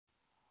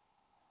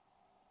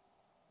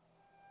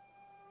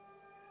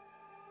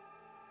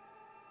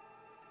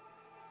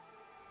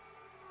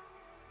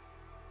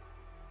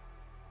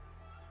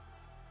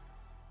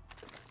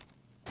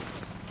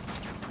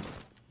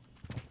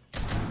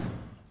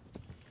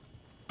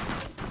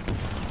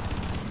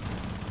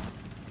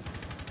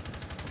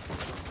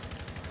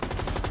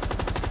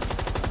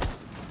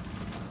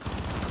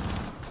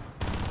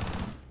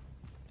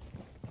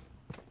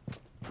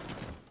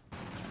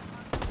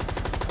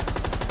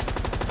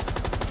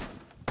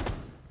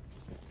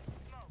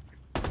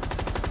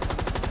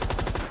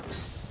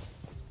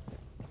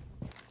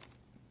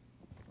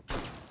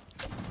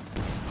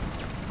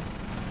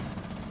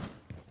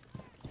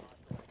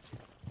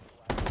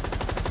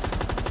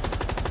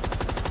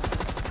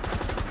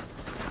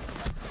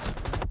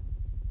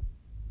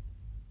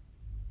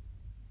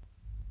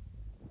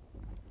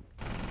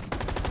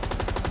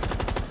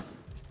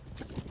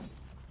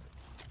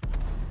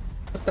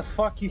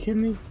fuck? You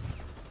kidding me? You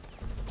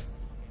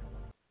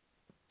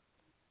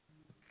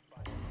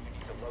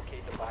need to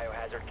locate the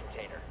biohazard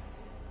container.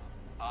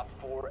 Op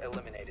 4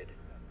 eliminated.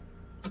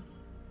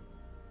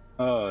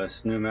 Oh,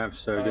 this new map's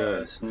so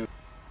good.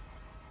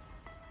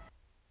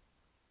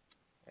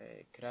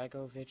 Hey, could I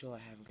go Vigil? I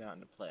haven't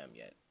gotten to play them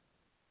yet.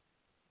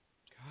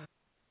 God.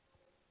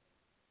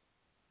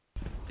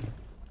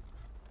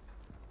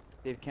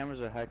 Dave, cameras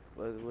are hacked,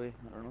 by the way.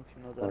 I don't know if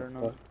you know that or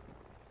not.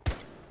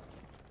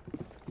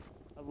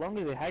 How long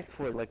are they hacked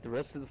for? Like the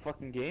rest of the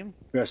fucking game?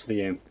 Rest of the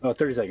game. Oh,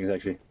 30 seconds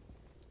actually.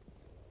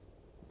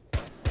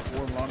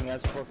 One long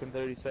ass fucking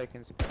 30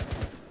 seconds.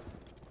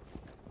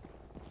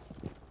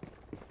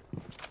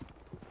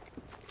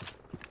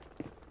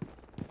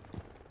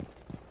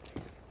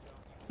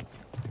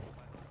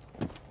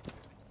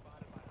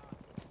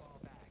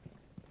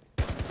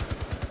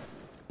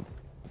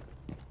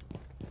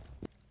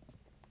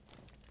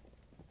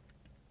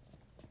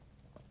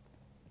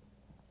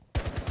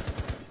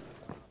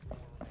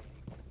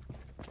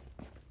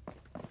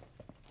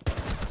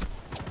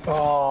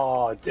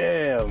 Oh,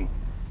 damn.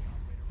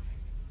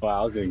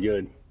 Wow, I was doing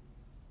good.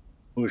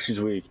 Ooh,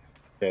 she's weak.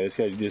 Yeah,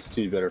 this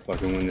dude better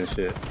fucking win this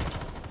shit.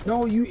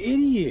 No, you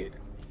idiot.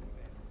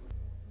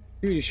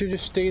 Dude, you should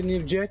just stay in the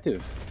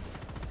objective.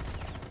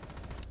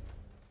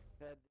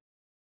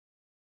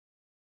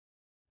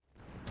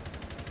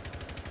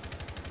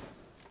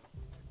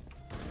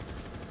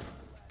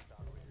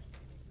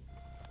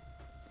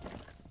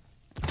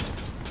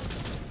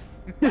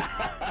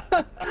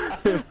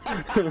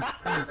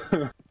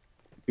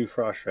 Two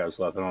frost traps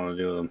left. I don't want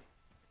to do with them.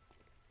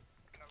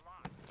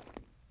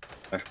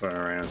 I should put in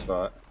a random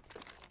spot.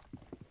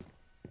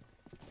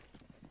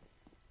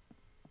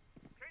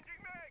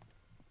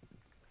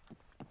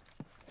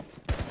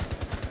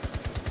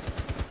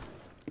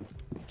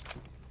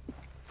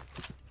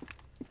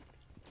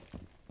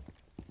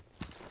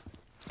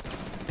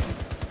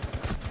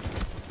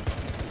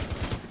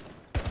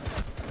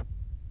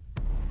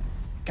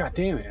 God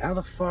damn it, how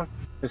the fuck?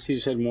 Guess he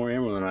just had more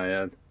ammo than I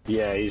had.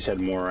 Yeah, he just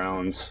had more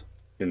rounds.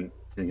 Didn't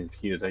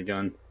compete with that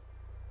gun.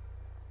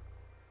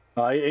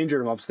 I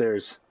injured him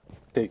upstairs.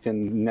 Take the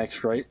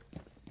next right.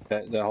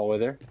 That hallway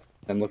there.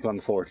 And look on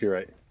the floor to your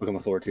right. Look on the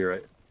floor to your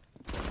right.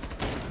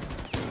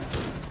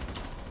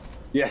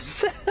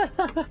 Yes!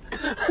 Remember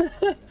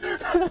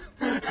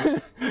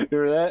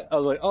that? I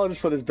was like, oh, I'll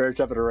just put this bear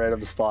trap at a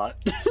random spot.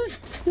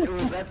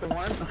 Was that the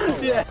one? Oh,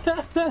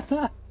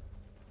 yeah.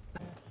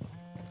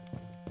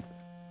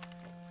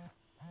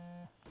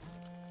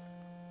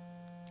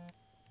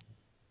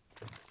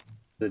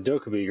 The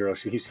Dokkaebi girl,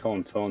 she keeps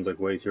calling phones like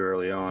way too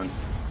early on.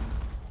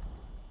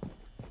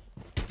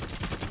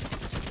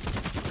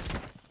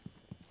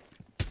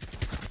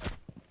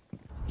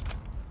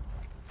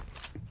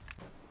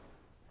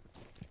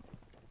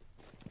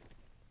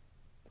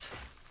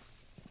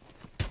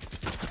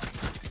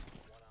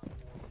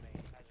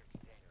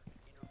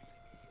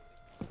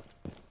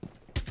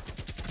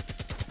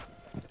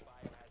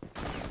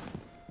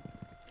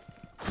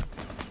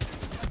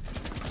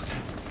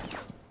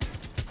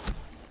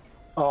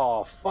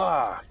 Oh,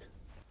 fuck.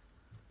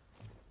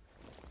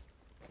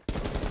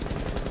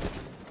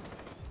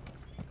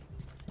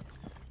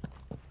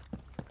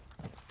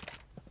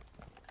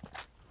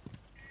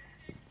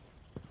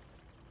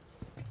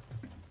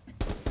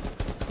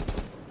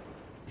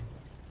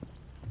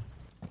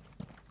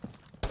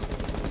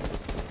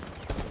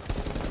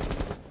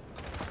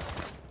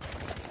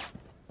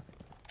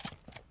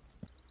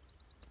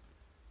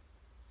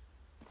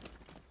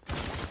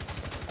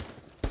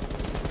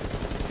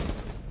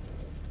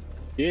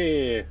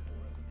 Yeah.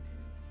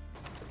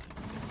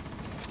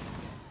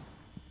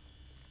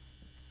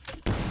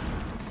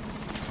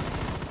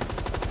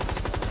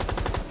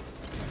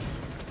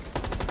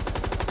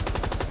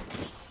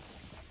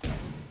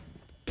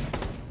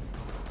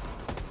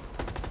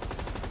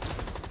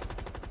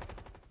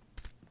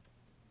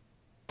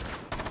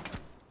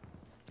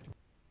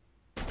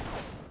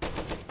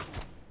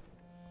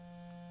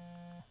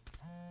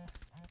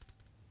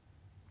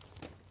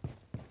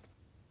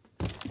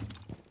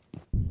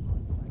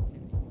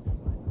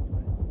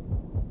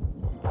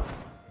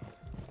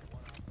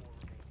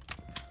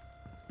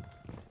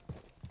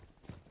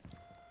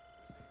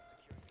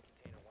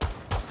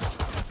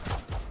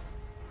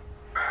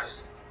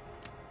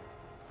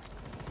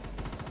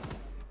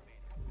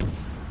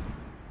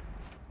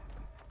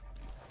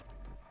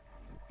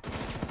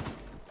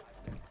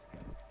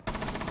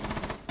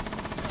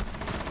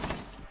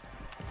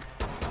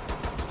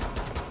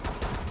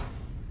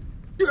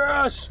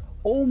 Yes!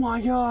 Oh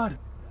my god!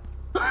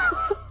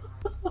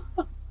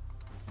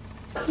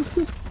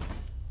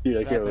 Dude,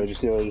 I can't believe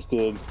I just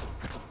did.